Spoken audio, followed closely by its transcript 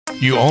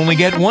You only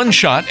get one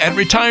shot at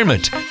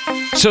retirement,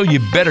 so you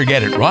better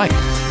get it right.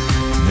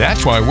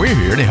 That's why we're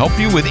here to help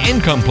you with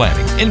income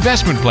planning,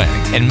 investment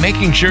planning, and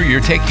making sure you're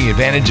taking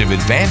advantage of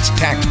advanced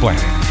tax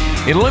planning.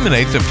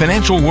 Eliminate the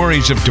financial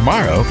worries of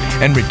tomorrow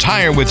and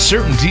retire with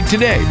certainty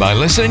today by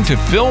listening to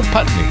Phil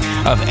Putney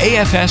of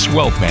AFS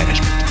Wealth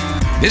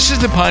Management. This is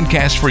the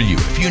podcast for you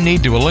if you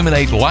need to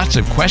eliminate lots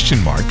of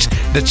question marks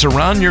that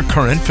surround your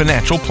current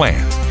financial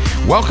plan.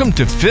 Welcome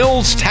to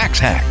Phil's Tax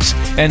Hacks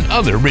and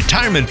Other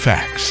Retirement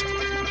Facts.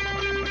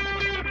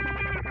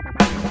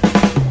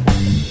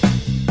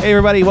 Hey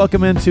everybody,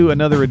 welcome into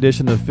another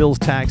edition of Phil's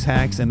Tax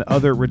Hacks and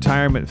Other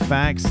Retirement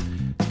Facts.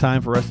 It's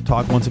time for us to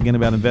talk once again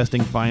about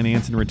investing,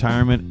 finance, and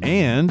retirement,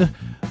 and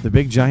the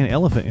big giant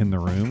elephant in the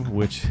room,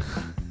 which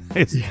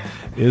is the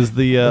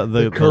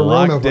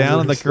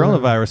lockdown and the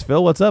coronavirus.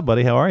 Phil, what's up,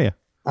 buddy? How are you?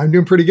 I'm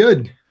doing pretty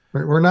good.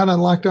 We're not on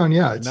lockdown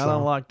yet. Not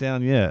on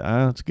lockdown yet.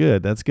 That's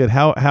good. That's good.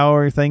 How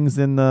are things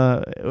in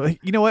the?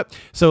 You know what?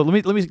 So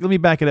let me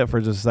back it up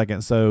for just a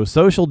second. So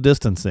social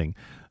distancing.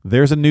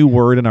 There's a new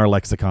word in our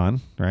lexicon,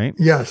 right?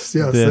 Yes.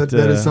 That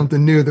is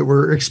something new that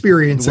we're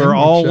experiencing. We're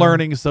all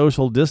learning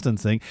social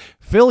distancing.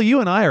 Phil, you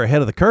and I are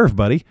ahead of the curve,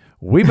 buddy.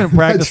 We've been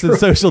practicing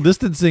social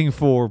distancing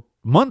for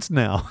months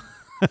now.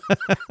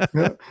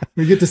 Yeah,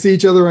 we get to see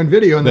each other on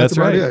video, and that's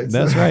about it.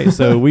 That's right.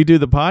 So we do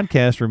the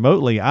podcast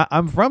remotely.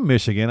 I'm from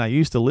Michigan. I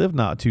used to live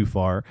not too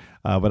far,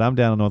 but I'm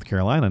down in North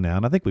Carolina now,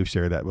 and I think we've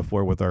shared that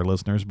before with our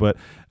listeners. But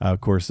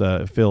of course,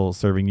 Phil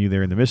serving you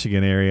there in the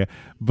Michigan area.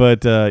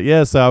 But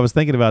so I was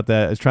thinking about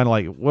that. It's trying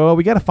to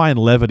we got to find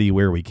levity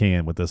where we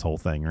can with this whole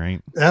thing,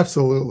 right?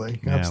 Absolutely.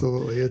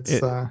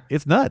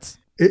 It's nuts.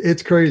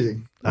 It's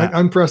crazy,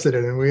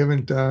 unprecedented. We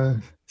haven't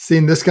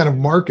seen this kind of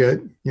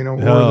market,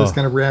 or this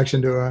kind of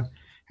reaction to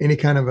any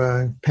kind of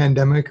a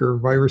pandemic or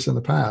virus in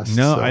the past.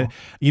 No,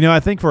 I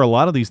think for a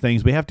lot of these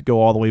things, we have to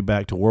go all the way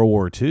back to World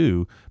War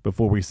II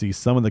before we see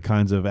some of the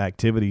kinds of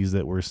activities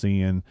that we're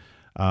seeing,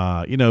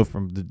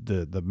 from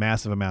the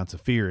massive amounts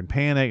of fear and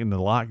panic and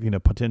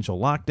the potential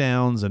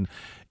lockdowns. And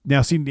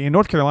now see in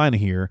North Carolina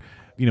here,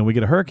 we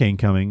get a hurricane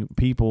coming,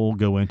 people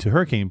go into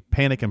hurricane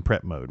panic and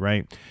prep mode,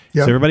 right?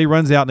 Yep. So everybody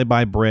runs out and they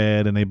buy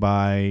bread and they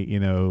buy,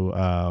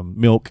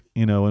 milk,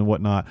 and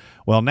whatnot.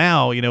 Well,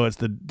 now, it's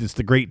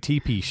the great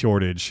TP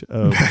shortage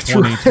of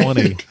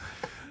 2020. Right.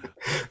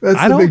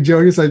 That's the big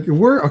joke. It's like,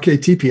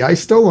 TP. I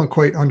still don't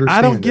quite understand.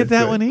 I don't get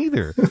that one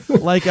either.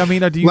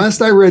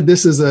 Last I read,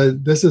 this is a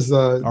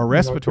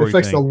respiratory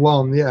affects thing. the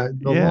lung. Yeah,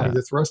 the lung.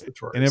 It's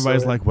respiratory. And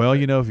everybody's like,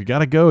 if you got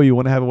to go, you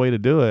want to have a way to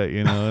do it,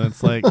 And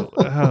it's like,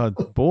 oh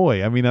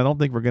boy. I don't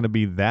think we're going to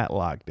be that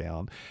locked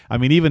down.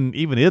 Even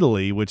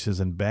Italy, which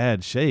is in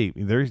bad shape,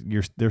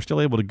 they're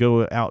still able to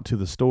go out to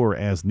the store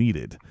as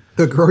needed.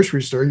 The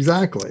grocery store,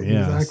 exactly.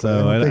 Yeah. Exactly.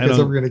 So I don't think it's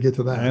ever going to get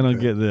to that. I don't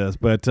get this,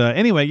 but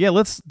anyway,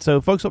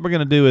 So, folks, what we're going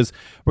to do is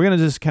we're going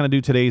to just kind of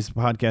do today's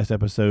podcast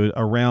episode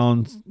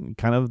around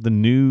kind of the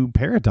new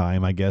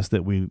paradigm, I guess,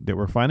 that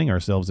we're finding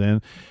ourselves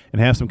in,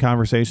 and have some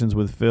conversations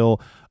with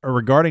Phil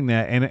regarding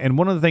that. And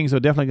one of the things we're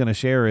definitely going to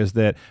share is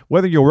that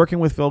whether you're working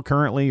with Phil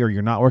currently, or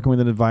you're not working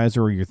with an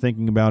advisor, or you're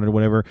thinking about it or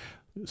whatever,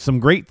 some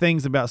great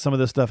things about some of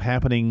this stuff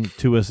happening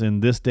to us in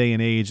this day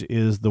and age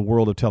is the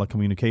world of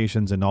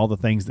telecommunications and all the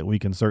things that we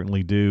can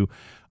certainly do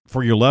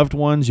for your loved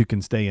ones. You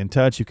can stay in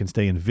touch. You can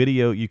stay in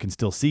video. You can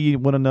still see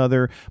one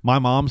another. My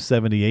mom's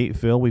 78,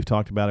 Phil. We've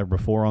talked about it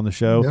before on the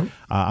show. Yep.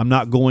 I'm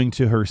not going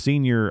to her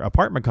senior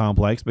apartment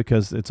complex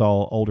because it's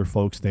all older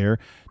folks there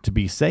to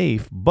be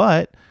safe,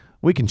 but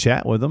we can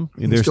chat with them.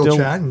 They're still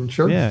chatting,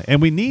 sure. Yeah,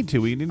 and we need to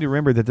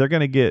remember that they're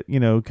going to get,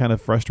 kind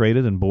of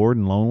frustrated and bored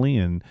and lonely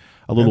and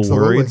a little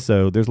worried.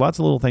 So there's lots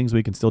of little things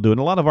we can still do. And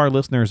a lot of our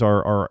listeners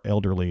are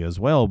elderly as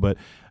well, but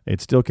it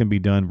still can be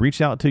done.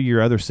 Reach out to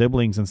your other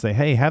siblings and say,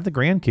 hey, have the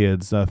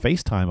grandkids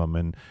FaceTime them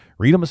and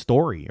read them a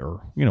story or,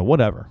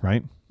 whatever,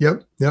 right?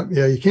 Yep.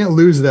 Yeah, you can't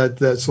lose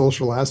that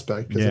social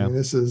aspect. Yeah.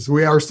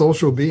 We are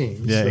social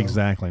beings. Yeah, so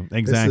exactly.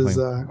 This is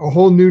a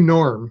whole new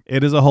norm.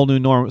 It is a whole new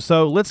norm.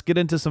 So let's get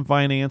into some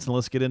finance and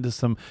let's get into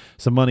some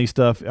money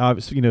stuff.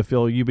 Obviously,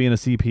 Phil, you being a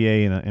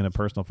CPA and a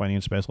personal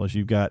finance specialist,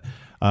 you've got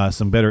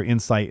some better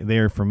insight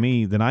there for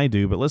me than I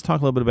do. But let's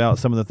talk a little bit about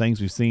some of the things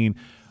we've seen.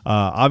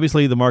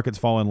 Obviously, the market's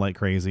falling like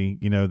crazy.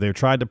 They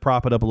tried to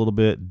prop it up a little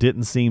bit,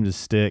 didn't seem to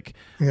stick.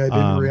 Yeah, it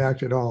didn't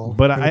react at all.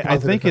 But I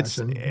think you're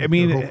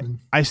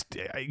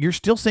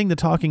still seeing the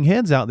talking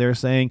heads out there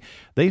saying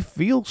they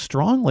feel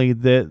strongly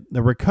that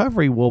the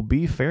recovery will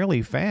be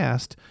fairly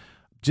fast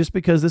just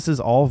because this is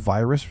all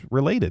virus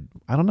related.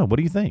 I don't know. What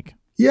do you think?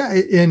 Yeah,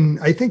 and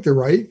I think they're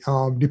right.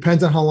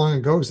 Depends on how long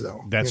it goes,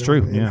 though. That's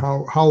true. And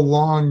how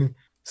long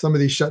some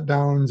of these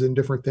shutdowns and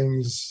different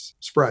things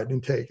spread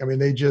and take.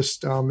 They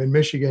just, in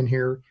Michigan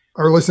here,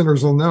 our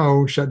listeners will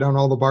know, shut down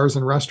all the bars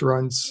and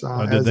restaurants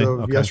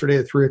yesterday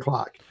at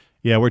 3:00.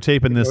 Yeah, we're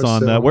taping this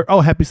on.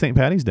 Happy St.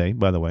 Patty's Day,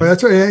 by the way. Oh,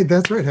 that's right. Hey,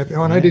 that's right. Happy.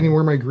 Oh, and I didn't even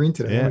wear my green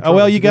today.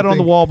 Yeah. You got it on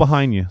the wall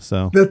behind you.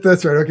 So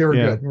that's right. Okay, we're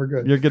good. We're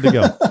good. You're good to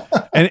go.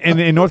 And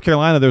in North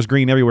Carolina, there's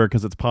green everywhere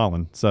because it's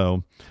pollen.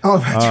 So,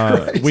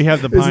 that's right. We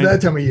have the pine. It's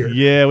that time of year.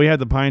 Yeah, we have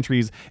the pine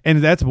trees,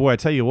 and that's, boy, I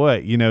tell you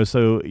what,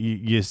 so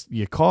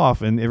you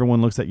cough, and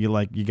everyone looks at you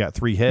like you got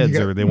three heads,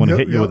 or they want to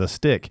hit you with a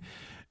stick.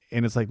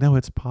 And it's like, no,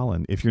 it's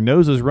pollen. If your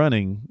nose is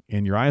running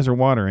and your eyes are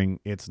watering,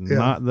 it's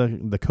not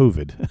the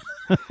COVID.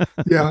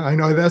 Yeah, I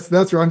know.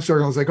 That's where I'm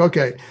starting. I was like,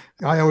 okay,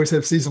 I always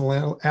have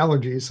seasonal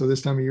allergies, so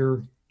this time of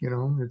year,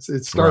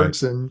 it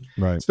starts, and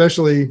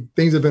especially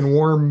things have been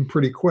warm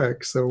pretty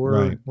quick, so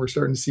we're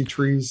starting to see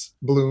trees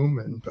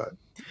bloom,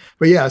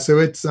 but yeah, so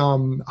it's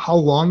how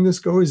long this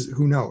goes,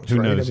 who knows?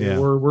 Who knows? I mean,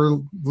 we're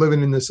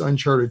living in this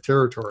uncharted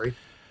territory.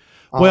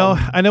 Well,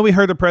 I know we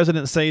heard the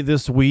president say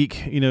this week,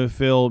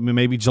 Phil,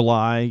 maybe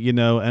July,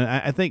 and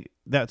I think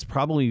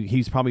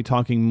he's probably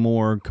talking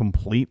more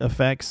complete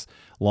effects,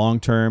 long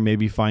term,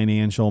 maybe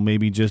financial,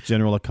 maybe just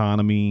general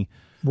economy,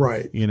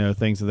 right?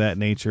 Things of that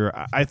nature.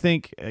 I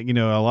think, a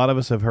lot of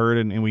us have heard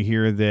and we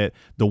hear that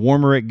the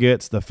warmer it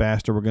gets, the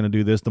faster we're going to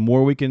do this, the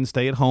more we can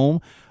stay at home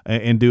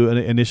and do an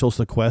initial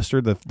sequester,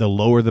 the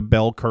lower the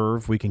bell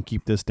curve, we can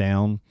keep this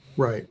down.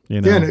 Right.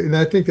 Yeah, and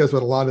I think that's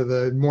what a lot of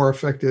the more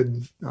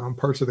affected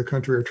parts of the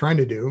country are trying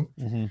to do.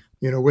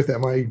 Mm-hmm. With that,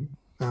 my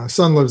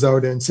son lives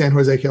out in San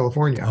Jose,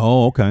 California.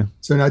 Oh, okay.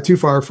 So not too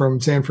far from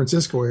San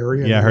Francisco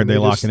area. Yeah, I heard they're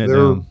locking it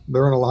down.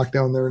 They're in a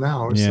lockdown there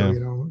now. Yeah.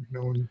 So,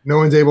 no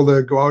one's able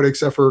to go out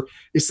except for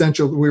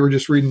essential. We were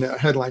just reading a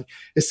headline,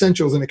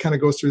 essentials, and it kind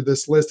of goes through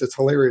this list. It's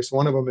hilarious.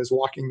 One of them is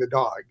walking the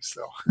dog.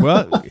 So,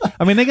 well,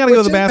 I mean, they got to go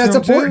to the bathroom.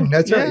 That's important. Too.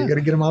 That's right. You got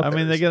to get them out. I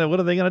mean, what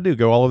are they going to do?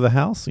 Go all over the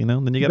house?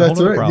 Then you got a whole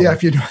other problem. Yeah,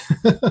 if you do.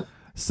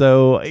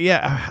 So,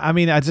 yeah, I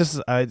mean,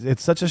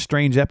 it's such a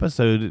strange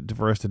episode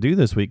for us to do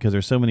this week because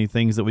there's so many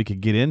things that we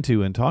could get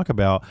into and talk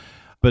about.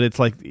 But it's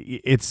like,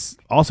 it's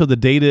also the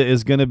data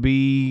is going to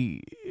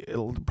be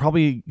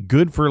probably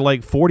good for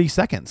like 40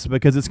 seconds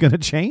because it's going to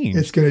change.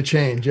 It's going to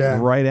change, yeah.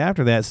 Right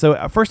after that.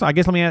 So first, I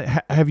guess let me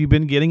ask, have you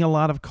been getting a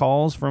lot of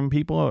calls from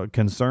people,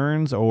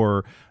 concerns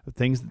or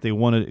things that they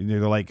want to,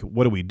 they're like,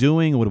 what are we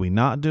doing? What are we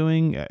not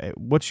doing?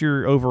 What's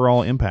your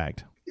overall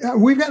impact? Yeah,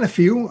 we've gotten a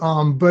few,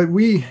 but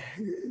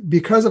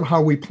because of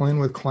how we plan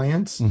with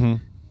clients,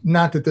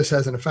 not that this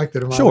hasn't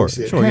affected them. Sure,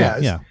 it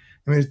has. Yeah.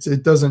 I mean,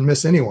 it doesn't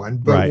miss anyone,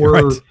 but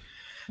right.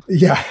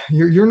 Yeah,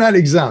 you're not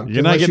exempt.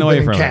 You're not getting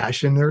away from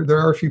cash, it. And there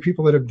are a few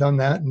people that have done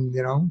that, and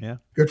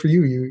good for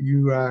you.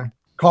 You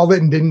called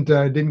it and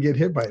didn't get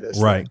hit by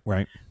this. Right.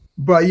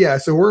 But yeah,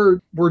 so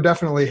we're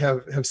definitely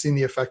have seen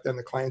the effect on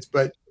the clients.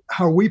 But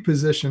how we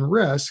position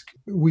risk,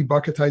 we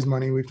bucketize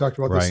money. We've talked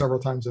about this several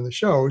times in the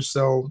show.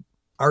 So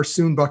our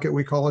soon bucket,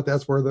 we call it.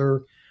 That's where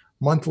their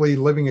monthly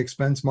living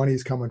expense money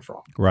is coming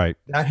from. Right.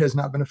 That has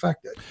not been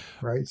affected.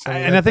 Right. So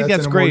and I think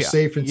that's great. More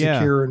safe and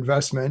secure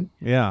investment.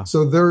 Yeah.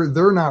 So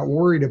they're not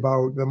worried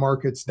about the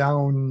market's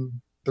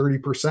down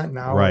 30%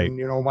 now. Right. And,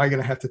 am I going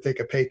to have to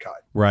take a pay cut?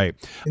 Right.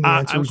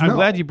 I'm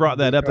glad you brought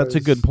that up. That's a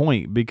good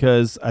point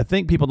because I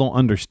think people don't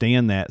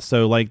understand that.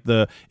 So like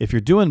if you're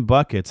doing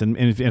buckets and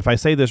if I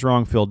say this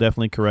wrong, Phil,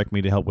 definitely correct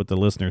me to help with the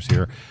listeners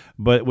here.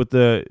 But with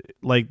the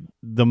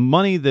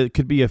money that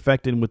could be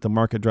affected with the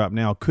market drop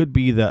now could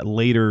be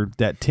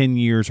that 10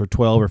 years or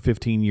 12 or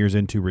 15 years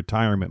into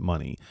retirement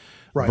money.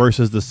 Right.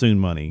 Versus the soon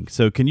money.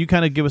 So can you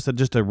kind of give us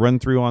just a run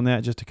through on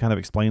that just to kind of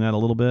explain that a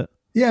little bit?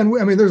 Yeah,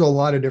 and there's a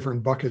lot of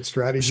different bucket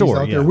strategies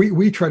out there.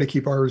 We try to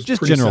keep ours just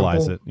pretty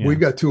generalize simple. it. Yeah.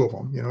 We've got two of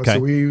them, Okay. So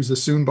we use the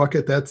soon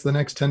bucket. That's the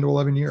next 10 to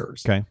 11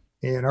 years. Okay.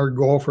 And our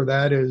goal for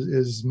that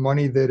is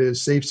money that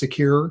is safe,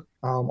 secure.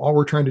 All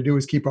we're trying to do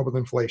is keep up with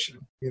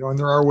inflation, and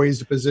there are ways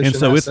to position. And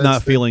so it's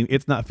not feeling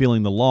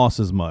the loss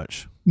as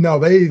much. No,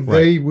 we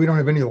don't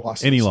have any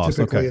losses. Any loss,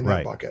 typically okay, in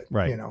that bucket.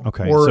 Right.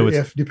 Okay. Or so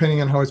if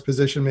depending on how it's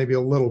positioned, maybe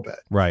a little bit.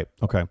 Right.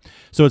 Okay.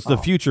 So it's the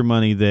future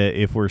money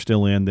that if we're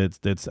still in,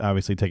 that's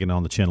obviously taking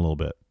on the chin a little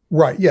bit.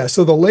 Right. Yeah.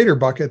 So the later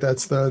bucket,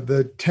 that's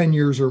the 10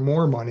 years or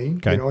more money,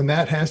 okay. And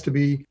that has to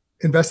be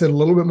invested a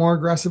little bit more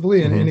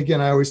aggressively. And, and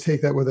again, I always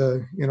take that with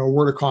a,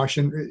 word of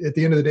caution. At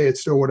the end of the day, it's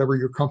still whatever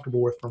you're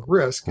comfortable with from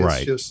risk.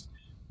 It's just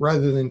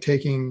rather than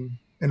taking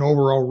an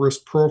overall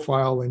risk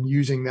profile and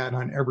using that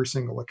on every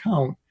single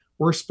account,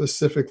 we're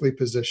specifically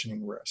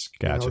positioning risk.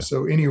 Gotcha.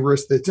 So any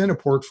risk that's in a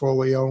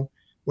portfolio,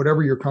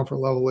 whatever your comfort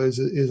level is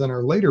in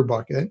our later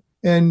bucket.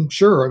 And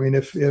sure, I mean,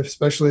 if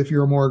especially if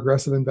you're a more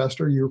aggressive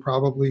investor, you're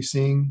probably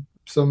seeing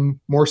some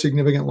more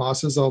significant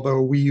losses,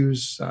 although we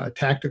use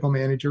tactical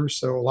managers.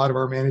 So a lot of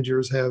our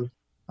managers have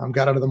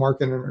got out of the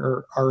market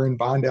and are in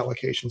bond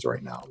allocations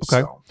right now.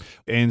 Okay.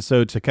 And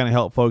so to kind of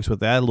help folks with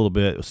that a little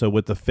bit, so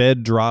with the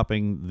Fed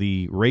dropping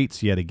the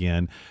rates yet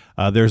again,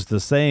 there's the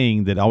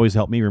saying that always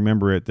helped me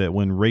remember it, that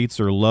when rates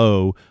are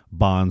low,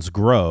 bonds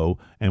grow,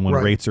 and when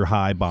rates are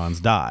high, bonds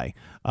die.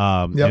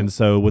 And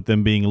so with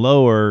them being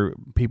lower,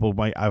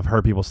 I've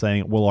heard people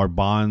saying, well, are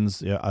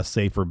bonds a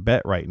safer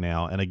bet right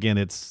now? And again,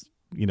 it's,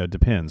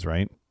 depends,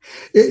 right?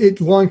 It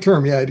long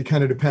term, yeah, it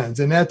kind of depends.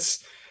 And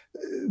that's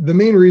the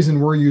main reason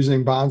we're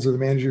using bonds, or the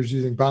managers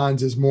using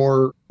bonds, is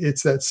more,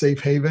 it's that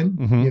safe haven,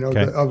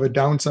 of a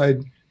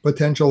downside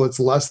potential, it's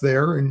less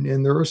there,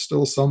 and there is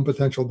still some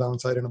potential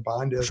downside in a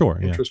bond if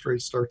interest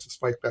rates start to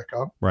spike back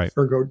up, right,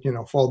 or go,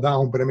 fall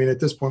down. But I mean, at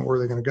this point, where are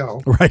they going to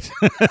go? Right.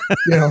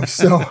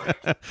 So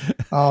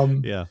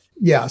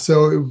yeah.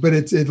 So, but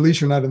it's, at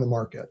least you're not in the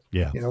market.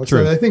 Yeah. True.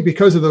 So I think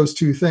because of those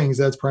two things,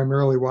 that's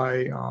primarily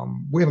why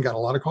we haven't got a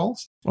lot of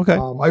calls. Okay.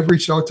 I've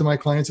reached out to my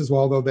clients as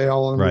well, though they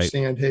all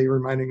understand, hey,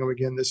 reminding them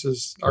again, this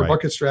is our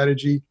bucket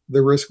strategy,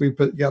 the risk we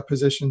got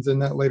positions in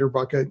that later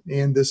bucket,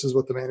 and this is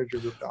what the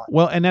managers have done.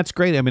 Well, and that's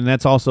great. I mean,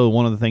 that's also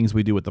one of the things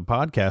we do with the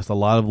podcast. A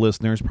lot of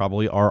listeners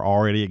probably are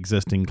already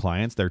existing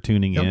clients. They're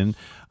tuning in.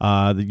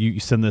 You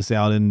send this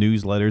out in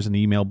newsletters and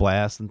email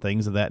blasts and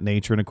things of that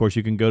nature. And of course,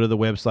 you can go to the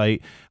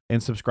website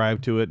and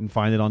subscribe to it and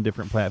find it on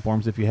different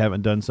platforms if you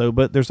haven't done so.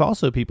 But there's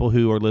also people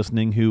who are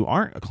listening who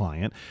aren't a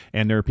client,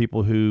 and there are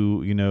people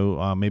who,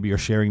 maybe are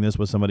sharing this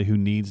with somebody who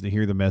needs to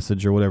hear the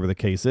message or whatever the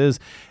case is.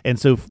 And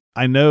so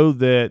I know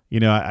that,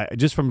 I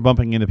just from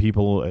bumping into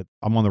people,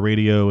 I'm on the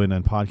radio and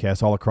on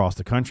podcasts all across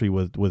the country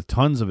with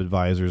tons of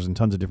advisors and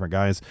tons of different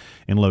guys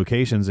in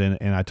locations. And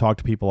I talk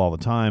to people all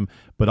the time,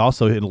 but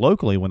also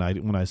locally when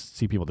I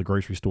see people at the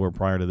grocery store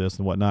prior to this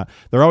and whatnot,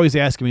 they're always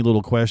asking me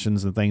little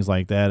questions and things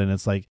like that. And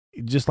it's like,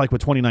 just like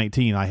with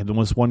 2019, I had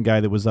one guy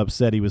that was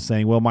upset. He was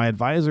saying, well, my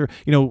advisor,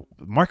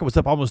 market was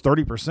up almost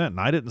 30% and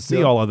I didn't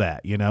see all of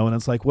that, and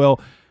it's like,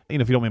 well,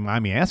 if you don't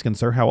mind me asking,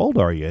 sir, how old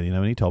are you?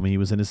 And he told me he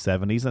was in his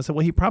 70s. And I said,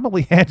 well, he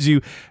probably had you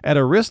at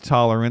a risk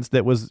tolerance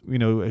that was,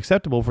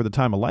 acceptable for the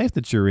time of life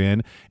that you're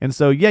in. And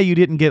so, yeah, you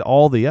didn't get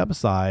all the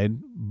upside,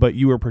 but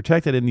you were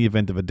protected in the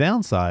event of a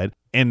downside.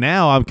 And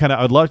now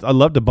I'd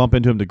love to bump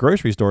into him at the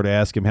grocery store to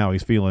ask him how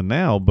he's feeling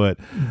now. But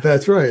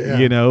that's right.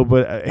 Yeah.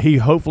 But he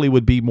hopefully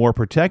would be more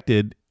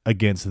protected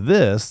against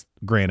this.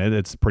 Granted,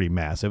 it's pretty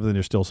massive and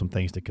there's still some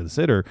things to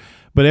consider,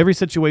 but every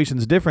situation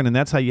is different. And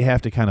that's how you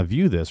have to kind of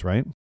view this,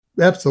 right?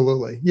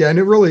 Absolutely. Yeah. And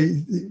it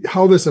really,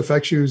 how this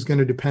affects you is going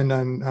to depend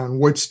on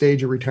what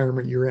stage of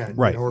retirement you're in.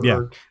 Right.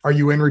 Or are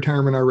you in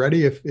retirement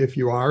already? If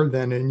you are,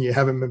 then, and you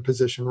haven't been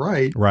positioned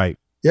right. Right.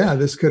 Yeah.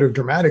 This could have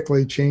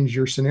dramatically changed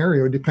your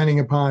scenario depending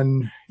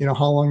upon,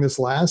 how long this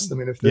lasts. I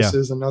mean, if this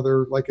is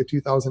another, like a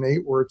 2008,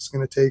 where it's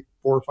going to take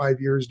 4 or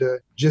 5 years to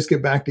just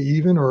get back to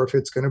even, or if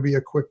it's going to be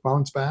a quick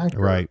bounce back.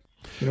 Right.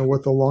 Or,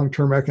 what the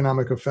long-term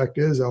economic effect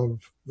is of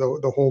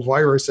the whole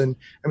virus. And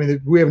I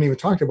mean, we haven't even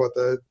talked about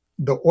the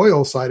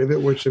oil side of it,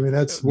 which, I mean,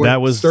 that's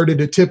what started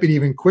to tip it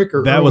even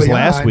quicker. That was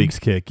last week's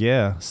kick.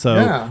 Yeah. So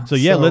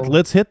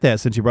let's hit that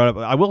since you brought up.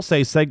 I will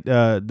say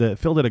Phil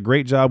did a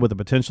great job with a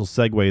potential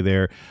segue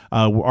there.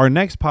 Our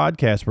next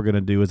podcast we're going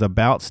to do is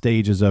about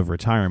stages of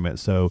retirement.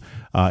 So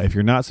if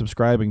you're not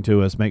subscribing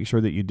to us, make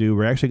sure that you do.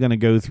 We're actually going to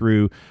go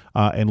through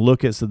and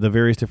look at the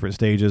various different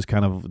stages,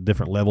 kind of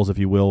different levels, if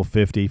you will,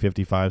 50,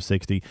 55,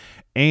 60.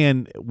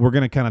 And we're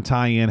going to kind of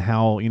tie in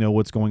how,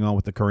 what's going on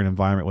with the current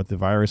environment with the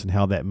virus and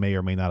how that may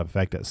or may not affect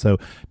us. So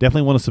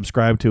definitely want to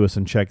subscribe to us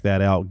and check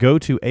that out. Go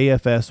to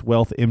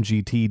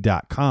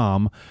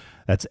afswealthmgt.com.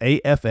 That's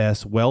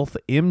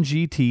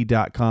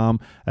afswealthmgt.com.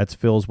 That's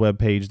Phil's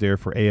webpage there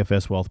for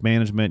AFS Wealth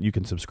Management. You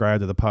can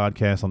subscribe to the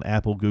podcast on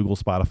Apple, Google,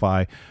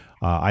 Spotify,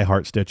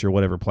 iHeart, Stitcher,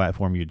 whatever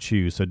platform you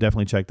choose. So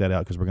definitely check that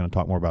out because we're going to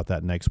talk more about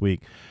that next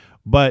week.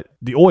 But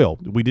the oil,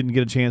 we didn't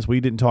get a chance. We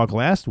didn't talk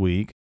last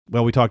week.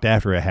 Well, we talked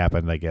after it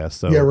happened, I guess.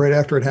 So yeah, right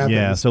after it happened.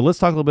 Yeah, so let's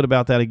talk a little bit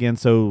about that again.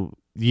 So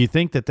do you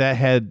think that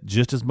had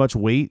just as much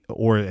weight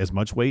or as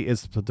much weight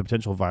as the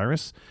potential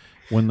virus?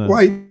 Well,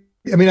 I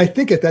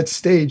think at that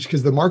stage,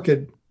 because the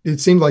market,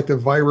 it seemed like the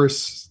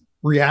virus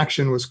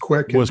reaction was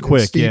quick. And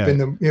steep, yeah.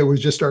 And it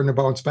was just starting to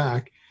bounce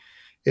back.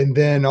 And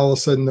then all of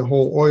a sudden the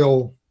whole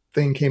oil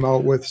thing came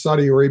out with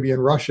Saudi Arabia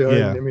and Russia.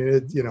 Yeah. And, I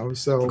mean,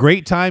 so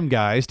great time,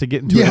 guys, to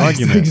get into an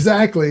argument.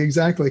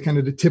 Exactly. Kind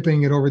of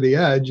tipping it over the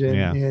edge.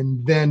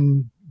 And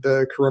then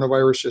the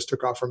coronavirus just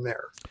took off from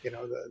there,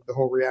 the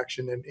whole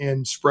reaction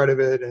and spread of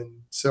it. And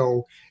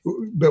so,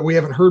 but we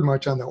haven't heard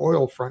much on the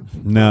oil front.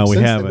 No, we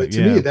haven't. But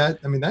to me, that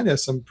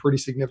has some pretty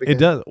significant. It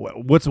does.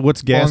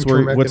 What's gas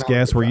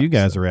where you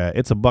guys are at?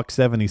 It's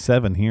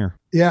 $1.77 here.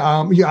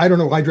 Yeah. I don't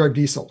know. I drive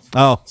diesel.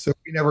 Oh, so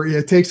we never,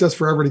 it takes us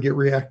forever to get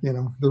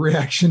the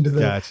reaction to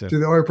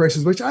the oil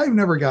prices, which I've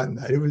never gotten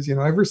that. It was,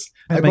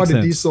 I bought a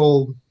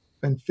diesel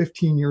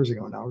 15 years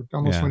ago now,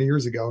 almost 20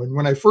 years ago. And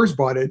when I first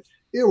bought it,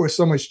 it was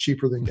so much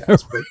cheaper than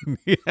gas, but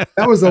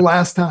that was the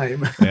last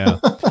time. Yeah.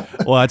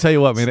 Well, I tell you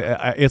what, man,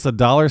 it's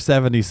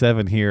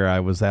 $1.77 here. I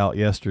was out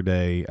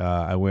yesterday.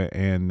 I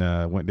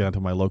went down to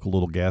my local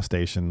little gas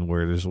station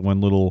where there's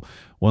one little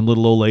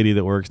old lady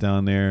that works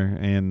down there,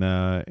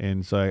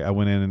 and so I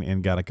went in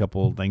and got a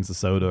couple of things of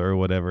soda or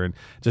whatever, and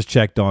just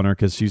checked on her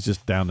because she's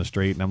just down the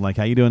street, and I'm like,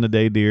 "How you doing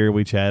today, dear?"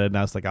 We chatted, and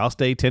I was like, "I'll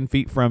stay 10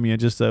 feet from you,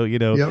 just so you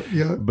know."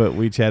 Yep. But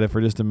we chatted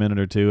for just a minute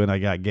or two, and I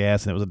got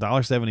gas, and it was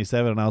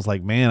 $1.77, and I was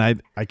like, "Man, I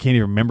can't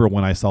even remember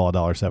when I saw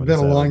 $1.77."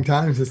 It's been a long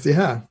time since,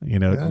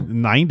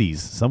 90s,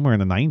 somewhere in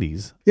the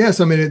 90s. Yeah,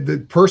 so I mean, the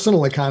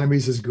personal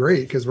economies is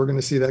great because we're going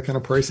to see that kind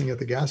of pricing at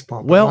the gas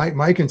pump. Well,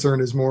 my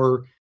concern is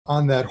more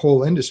on that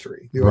whole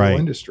industry, the oil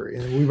industry.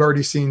 And we've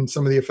already seen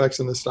some of the effects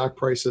in the stock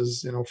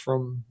prices,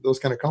 from those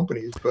kind of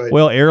companies. But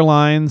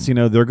airlines,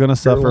 they're going to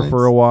suffer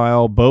for a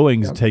while.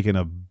 Boeing's taking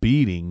a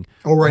beating.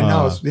 Oh, right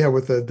now,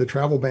 with the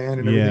travel ban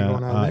and everything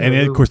going on there.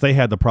 And of course, they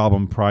had the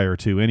problem prior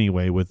to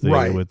anyway with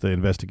the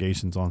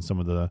investigations on some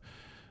of the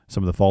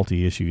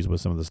faulty issues with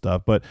some of the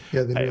stuff. But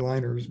the new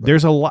liners.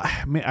 There's a lot.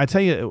 I mean, I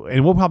tell you,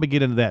 and we'll probably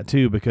get into that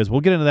too, because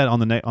we'll get into that on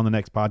the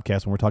next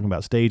podcast when we're talking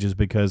about stages,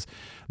 because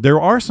there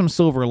are some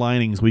silver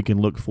linings we can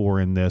look for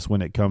in this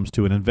when it comes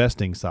to an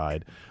investing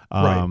side.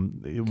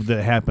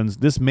 That happens.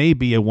 This may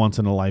be a once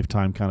in a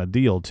lifetime kind of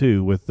deal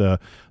too, with the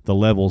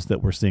levels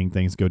that we're seeing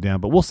things go down.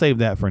 But we'll save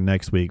that for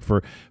next week.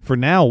 For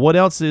now, what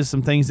else is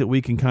some things that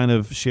we can kind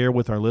of share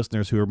with our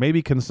listeners who are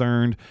maybe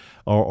concerned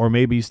or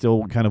maybe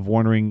still kind of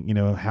wondering,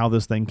 how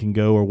this thing can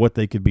go or what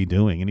they could be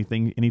doing?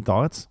 Any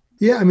thoughts?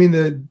 Yeah, I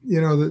mean,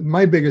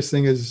 my biggest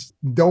thing is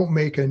don't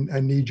make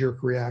a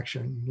knee-jerk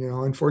reaction.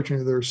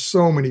 Unfortunately, there's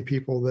so many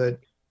people that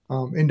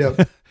end up.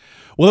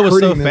 Well, it was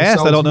so fast.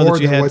 I don't know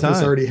that you had time.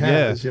 This already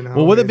has,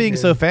 Well, with it being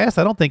so fast,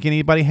 I don't think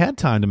anybody had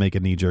time to make a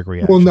knee-jerk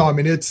reaction. Well, no, I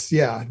mean, this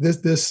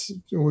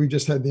we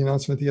just had the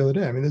announcement the other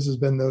day. I mean, this has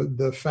been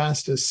the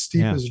fastest,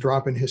 steepest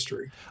drop in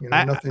history.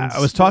 I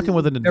was talking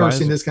with an advisor. Never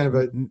seen this kind of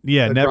a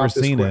never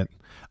seen it.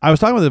 I was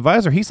talking with an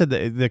advisor. He said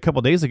that a couple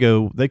of days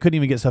ago they couldn't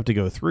even get stuff to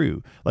go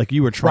through. Like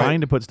you were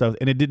trying to put stuff,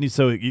 and it didn't.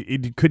 So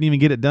you couldn't even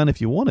get it done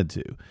if you wanted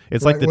to.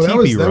 It's like the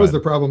TV that was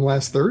the problem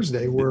last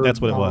Thursday. Where that's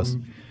what it was.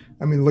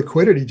 I mean,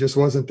 liquidity just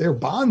wasn't there.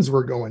 Bonds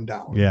were going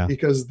down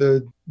because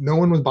no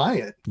one was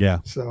buying it. Yeah.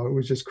 So it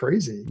was just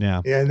crazy.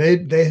 Yeah. And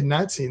they had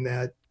not seen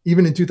that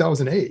even in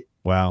 2008.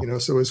 Wow.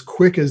 So as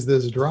quick as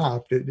this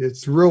dropped,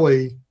 it's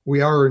really,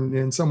 we are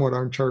in somewhat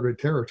uncharted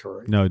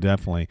territory. No,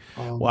 definitely.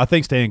 Well, I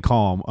think staying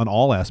calm on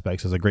all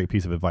aspects is a great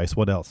piece of advice.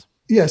 What else?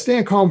 Yeah.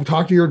 Staying calm,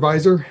 talk to your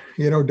advisor,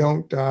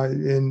 don't,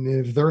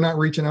 and if they're not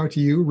reaching out to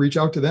you, reach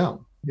out to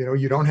them.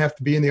 You don't have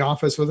to be in the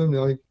office with them.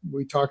 Like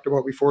we talked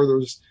about before,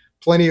 there's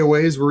plenty of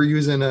ways. We're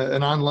using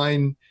an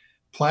online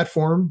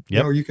platform.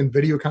 Yep. You can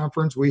video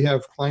conference. We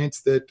have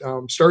clients that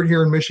start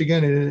here in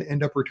Michigan and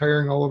end up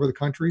retiring all over the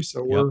country.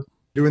 So we're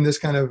doing this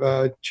kind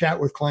of chat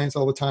with clients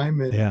all the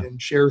time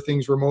and share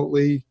things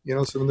remotely.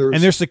 So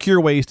there's secure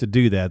ways to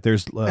do that.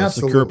 There's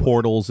secure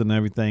portals and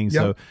everything.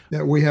 Yep.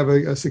 So we have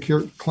a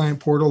secure client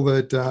portal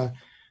that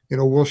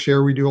we'll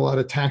share. We do a lot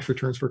of tax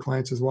returns for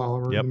clients as well.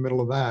 We're in the middle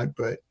of that,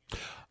 but.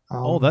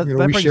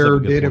 We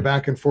share data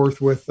back and forth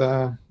with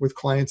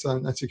clients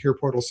on that secure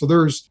portal. So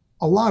there's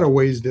a lot of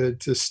ways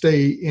to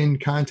stay in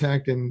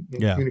contact and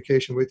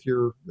communication with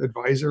your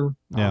advisor.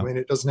 And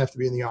it doesn't have to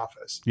be in the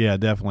office. Yeah,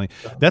 definitely.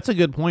 So. That's a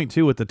good point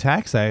too with the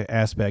tax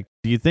aspect.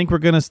 Do you think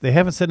they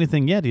haven't said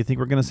anything yet. Do you think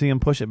we're going to see them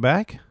push it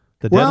back?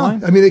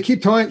 Deadline? I mean, they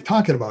keep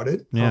talking about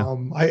it. Yeah.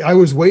 I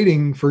was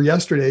waiting for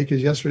yesterday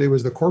because yesterday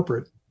was the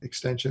corporate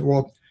extension.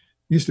 Well,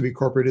 it used to be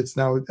corporate. It's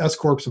now S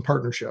Corps and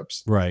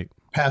partnerships. Right.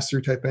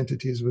 Pass-through type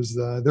entities was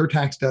their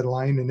tax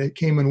deadline, and it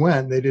came and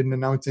went. They didn't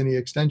announce any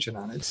extension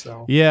on it.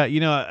 So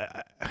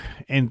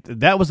and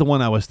that was the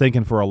one I was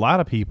thinking for a lot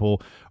of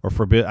people,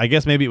 I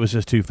guess maybe it was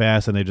just too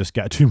fast and they just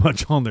got too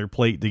much on their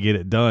plate to get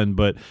it done.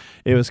 But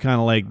it was kind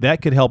of like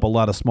that could help a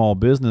lot of small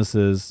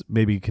businesses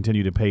maybe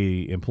continue to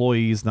pay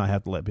employees, not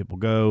have to let people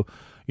go.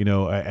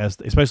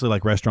 Especially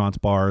like restaurants,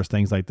 bars,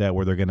 things like that,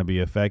 where they're going to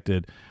be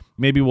affected.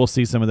 Maybe we'll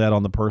see some of that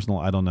on the personal.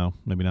 I don't know.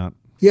 Maybe not.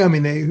 Yeah, I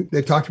mean,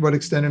 they talked about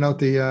extending out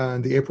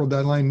the April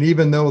deadline. And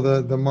even though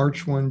the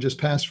March one just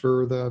passed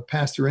for the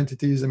pass-through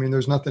entities, I mean,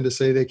 there's nothing to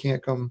say they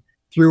can't come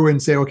through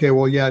and say, okay,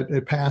 well, yeah,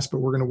 it passed, but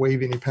we're going to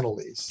waive any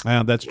penalties.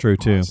 Yeah, that's true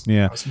too.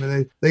 Yeah, I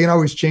mean, they can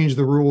always change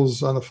the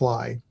rules on the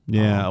fly.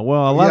 Yeah,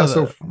 well,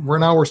 so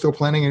we're still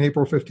planning on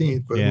April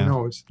 15th, but who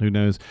knows? Who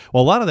knows?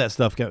 Well, a lot of that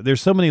stuff.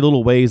 There's so many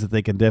little ways that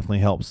they can definitely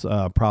help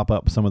prop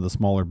up some of the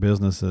smaller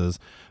businesses.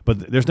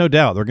 But there's no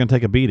doubt they're going to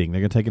take a beating. They're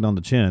going to take it on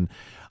the chin.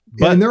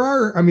 But and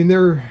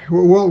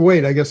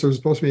wait, I guess there's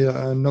supposed to be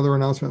another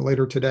announcement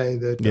later today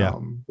that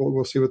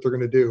we'll see what they're going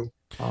to do.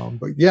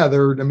 But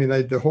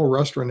the whole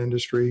restaurant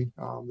industry,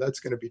 that's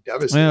going to be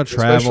devastating,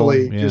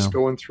 especially just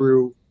going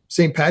through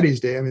St. Patty's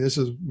Day. I mean, this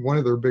is one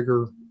of their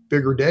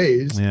bigger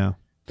days. Yeah.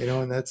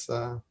 And that's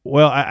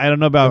well, I don't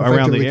know about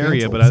around the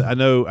area, but I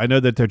know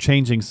that they're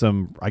changing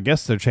some. I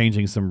guess they're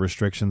changing some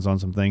restrictions on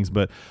some things.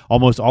 But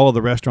almost all of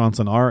the restaurants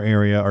in our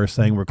area are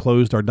saying we're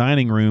closed our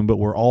dining room, but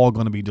we're all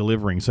going to be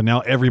delivering. So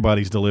now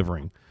everybody's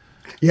delivering.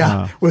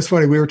 Yeah, well, it's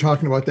funny. We were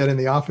talking about that in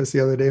the office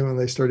the other day when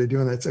they started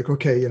doing that. It's like,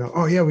 okay,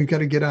 we've got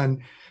to get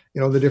on,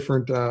 the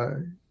different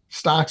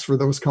stocks for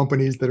those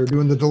companies that are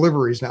doing the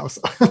deliveries now. So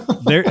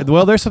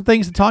there's some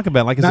things to talk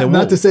about. Like I said,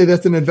 not to say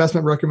that's an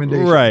investment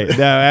recommendation, right?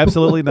 No,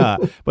 absolutely not.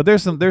 But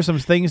there's some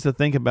things to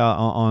think about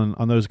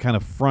on those kind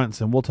of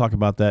fronts, and we'll talk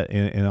about that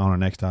on our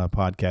next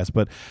podcast.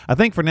 But I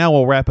think for now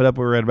we'll wrap it up.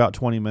 We're at about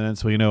 20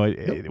 minutes. So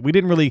we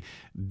didn't really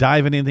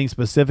dive into anything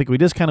specific. We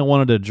just kind of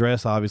wanted to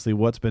address obviously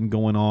what's been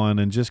going on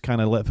and just kind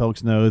of let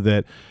folks know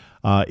that.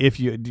 If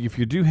you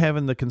do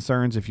having the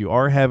concerns, if you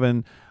are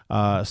having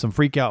some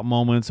freak out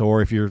moments,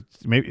 or if you're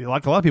maybe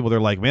like a lot of people,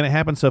 they're like, man, it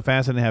happened so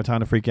fast I didn't have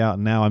time to freak out,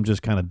 and now I'm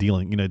just kind of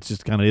dealing, it's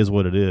just kind of is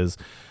what it is.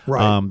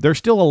 Right. There's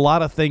still a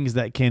lot of things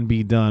that can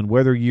be done,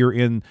 whether you're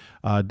in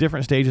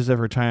different stages of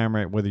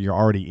retirement, whether you're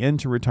already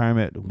into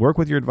retirement. Work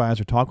with your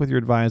advisor, talk with your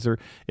advisor.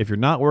 If you're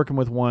not working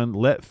with one,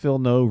 let Phil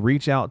know,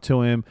 reach out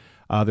to him.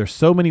 There's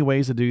so many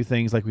ways to do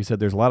things. Like we said,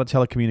 there's a lot of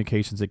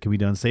telecommunications that can be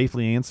done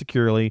safely and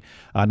securely,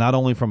 not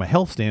only from a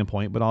health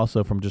standpoint, but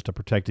also from just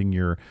protecting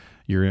your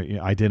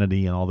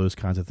identity and all those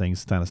kinds of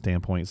things kind of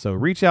standpoint. So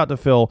reach out to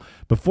Phil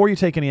before you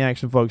take any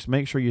action, folks.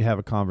 Make sure you have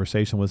a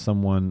conversation with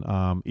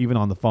someone, even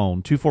on the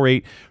phone.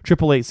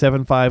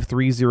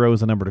 248-888-7530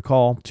 is the number to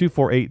call.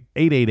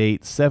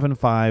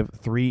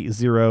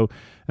 248-888-7530.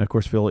 And of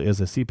course, Phil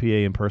is a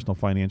CPA and personal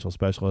financial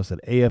specialist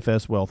at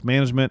AFS Wealth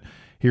Management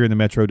here in the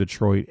Metro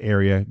Detroit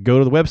area. Go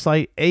to the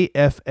website,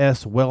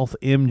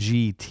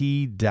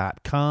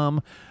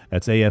 afswealthmgt.com.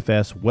 That's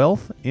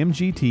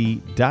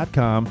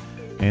afswealthmgt.com.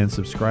 And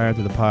subscribe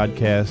to the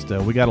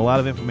podcast. We got a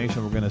lot of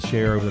information we're going to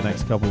share over the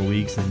next couple of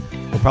weeks, and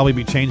we'll probably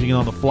be changing it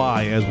on the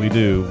fly as we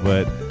do.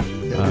 But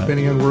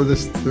depending on where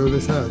this heads.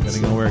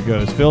 Depending on where it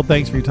goes. Phil,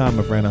 thanks for your time,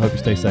 my friend. I hope you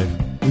stay safe.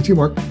 You too,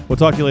 Mark. We'll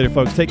talk to you later,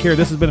 folks. Take care.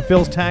 This has been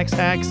Phil's Tax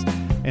Hacks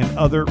and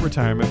Other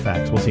Retirement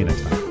Facts. We'll see you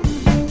next time.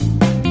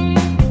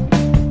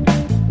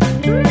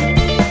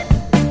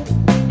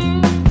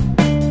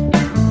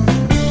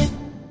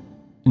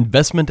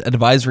 Investment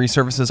advisory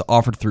services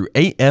offered through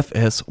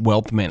AFS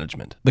Wealth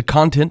Management. The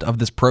content of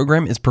this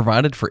program is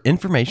provided for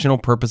informational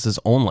purposes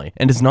only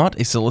and is not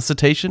a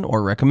solicitation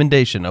or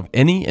recommendation of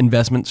any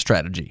investment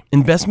strategy.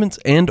 Investments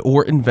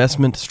and/or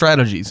investment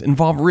strategies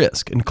involve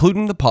risk,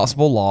 including the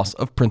possible loss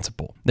of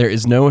principal. There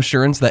is no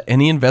assurance that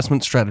any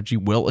investment strategy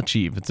will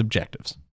achieve its objectives.